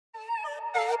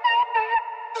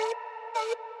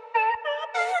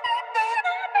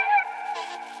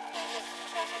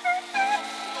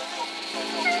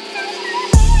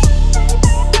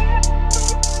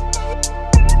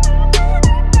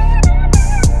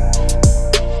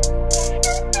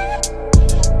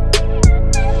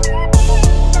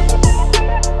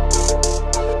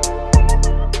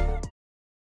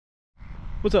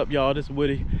What's up, y'all? This is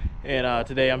Woody, and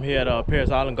today I'm here at Paris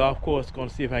Island Golf Course. Going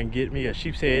to see if I can get me a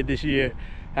sheep's head this year.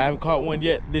 I haven't caught one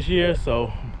yet this year,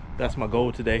 so that's my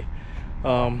goal today.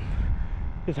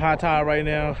 It's high tide right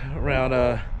now,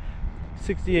 around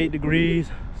 68 degrees,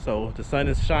 so the sun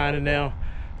is shining now,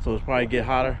 so it's probably get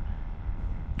hotter.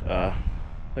 Let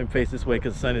me face this way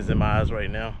because the sun is in my eyes right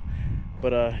now.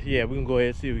 But yeah, we can go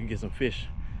ahead and see if we can get some fish.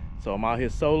 So I'm out here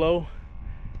solo,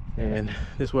 and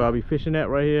this is where I'll be fishing at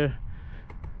right here.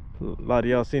 A lot of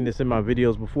y'all seen this in my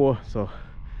videos before, so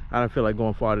I don't feel like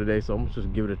going far today, so I'm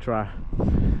just give it a try.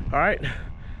 All right,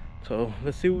 so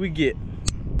let's see what we get.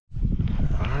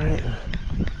 All right,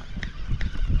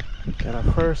 got our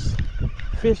first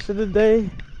fish of the day.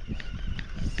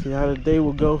 See how the day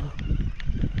will go.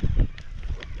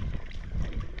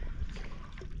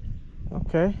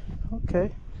 Okay,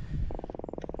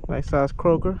 nice size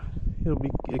croaker. He'll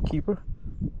be a keeper.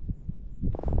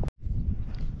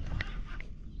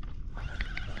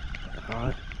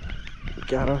 Alright, we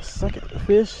got our second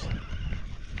fish.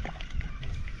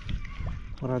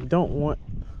 What I don't want,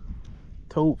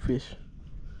 toadfish.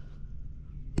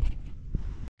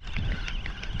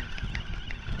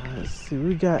 Alright, let's see,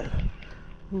 we got,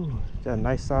 got a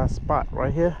nice size spot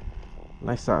right here.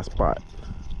 Nice size spot.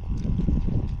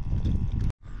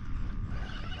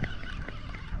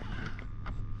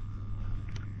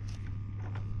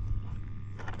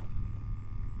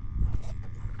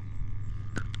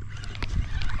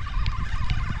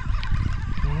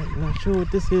 Not sure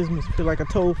what this is. Must feel like a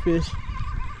toadfish.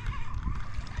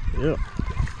 Yep,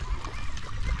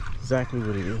 exactly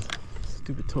what it is.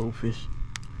 Stupid toadfish.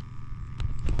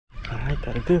 All right,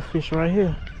 got a good fish right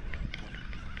here.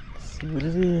 Let's see what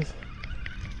it is.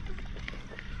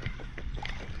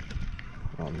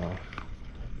 Oh no,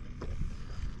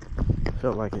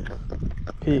 felt like it.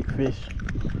 Pigfish.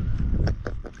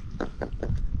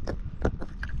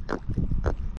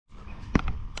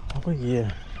 Oh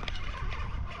yeah.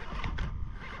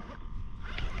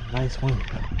 Nice one.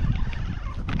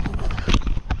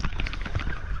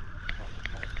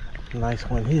 Nice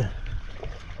one here.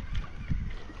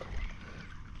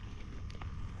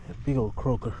 A big old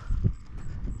croaker.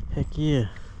 Heck yeah.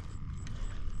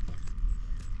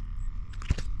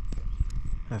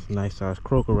 That's a nice size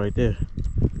croaker right there.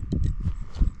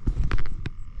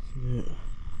 Yeah.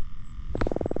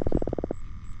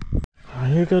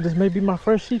 Alright, here we go. This may be my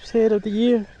first sheep's head of the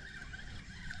year.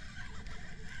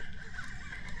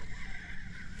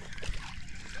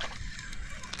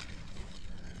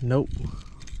 Nope,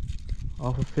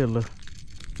 off a filler,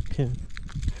 pin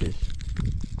fish.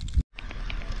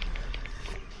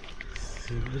 Let's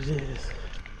see what it is.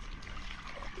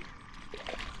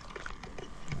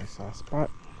 Nice size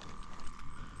spot.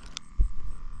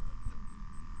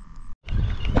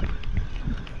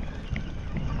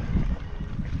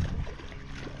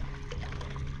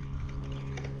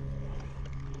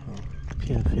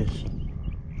 Pin fish.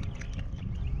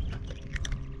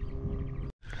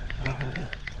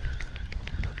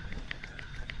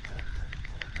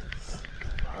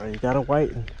 You got a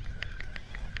white one.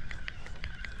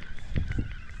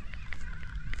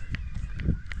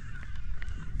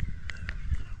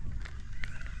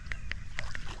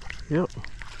 Yep.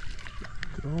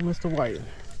 Good old Mr. White.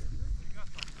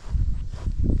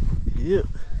 Yep.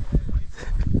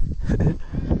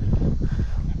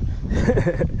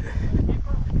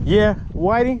 Yeah,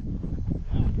 whiting.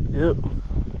 Yep.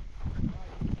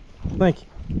 Thank you.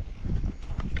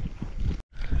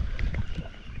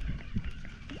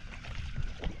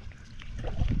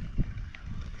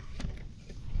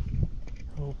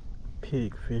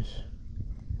 Pigfish.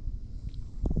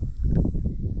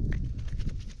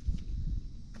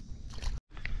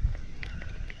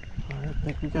 Alright, I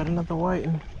think we got another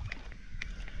whiting.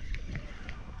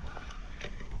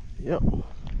 Yep,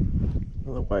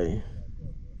 another whiting.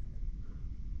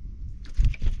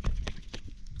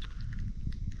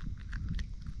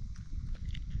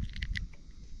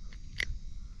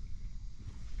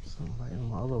 Somebody on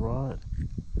my other rod.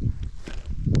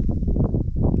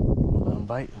 Let him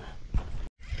bite.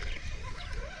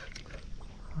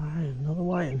 Alright, another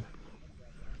whiting.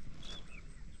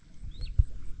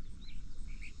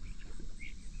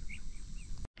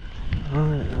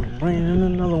 Alright, I'm bringing in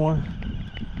another one.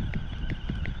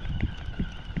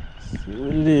 Let's see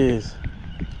what it is.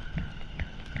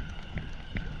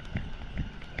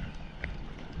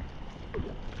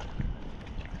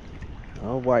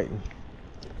 All whiting.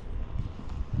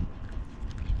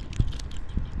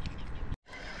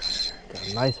 Got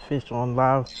a nice fish on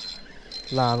live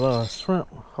shrimp.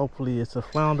 Hopefully it's a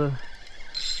flounder.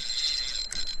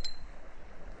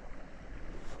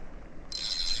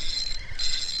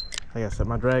 I gotta set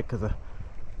my drag because I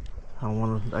don't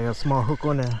want to. I got a small hook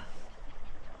on there.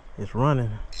 It's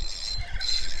running.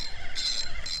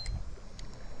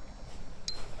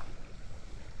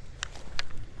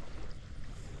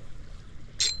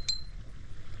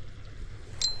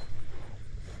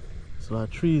 There's a lot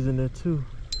of trees in there too.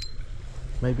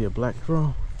 Maybe a black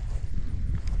drum.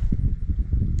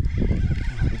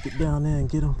 Get down there and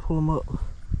get them, pull them up.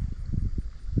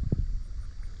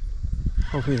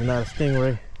 Hopefully it's not a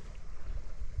stingray.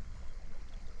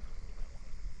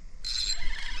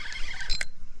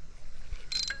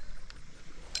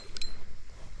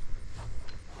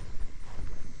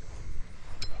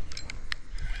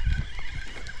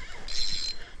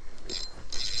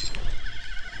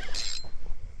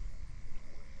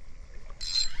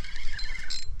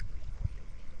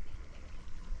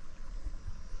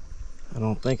 I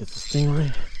don't think it's a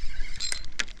stingray.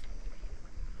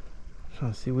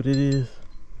 Trying to see what it is.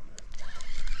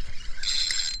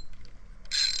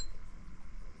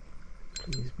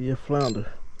 Please be a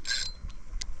flounder.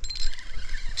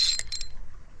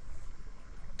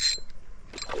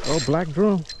 Oh, black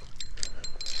drum.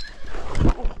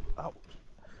 Oh,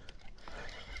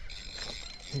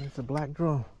 it's a black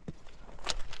drum.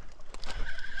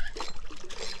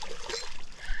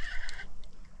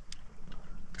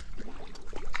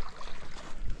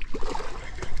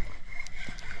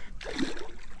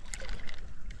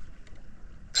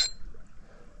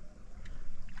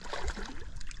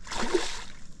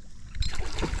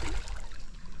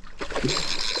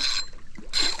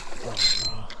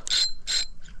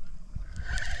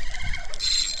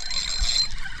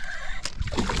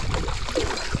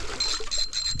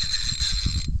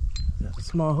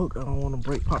 Small hook. I don't want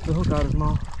to pop the hook out of his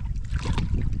mouth.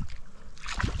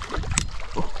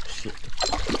 Oh shit!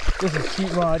 This is a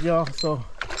cheap rod, y'all, so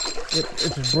it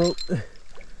just broke.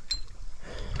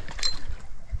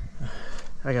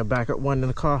 I got backup one in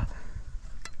the car.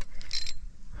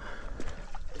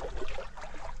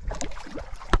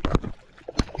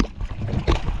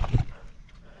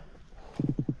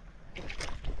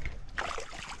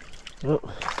 Oh,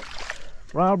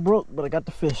 rod broke, but I got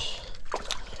the fish.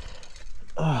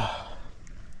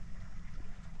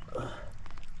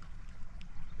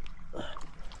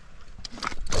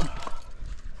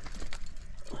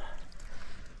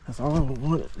 That's all I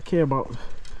wanted to care about.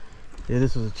 Yeah,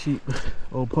 this was a cheap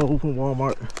old pole from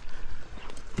Walmart.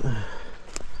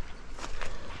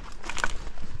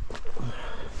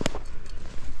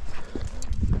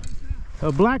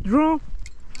 A black drum?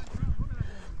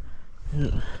 Yeah.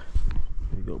 There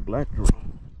you go, black drum.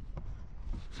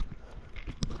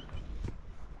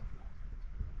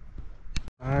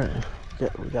 Alright,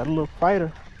 we got a little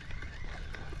fighter.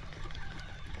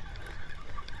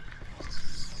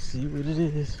 See what it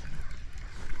is.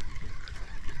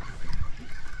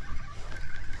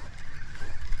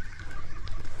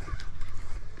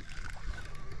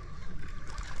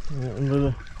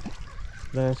 Another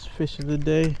last fish of the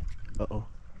day. Uh-oh.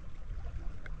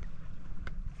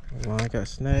 Line got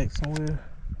snagged somewhere.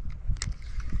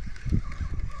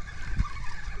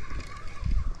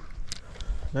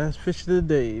 Last fish of the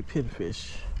day,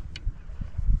 pinfish.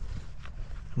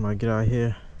 I'm gonna get out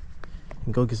here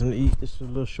and go get something to eat. This is a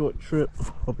little short trip.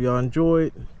 Hope y'all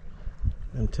enjoyed.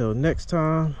 Until next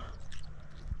time,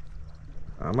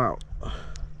 I'm out.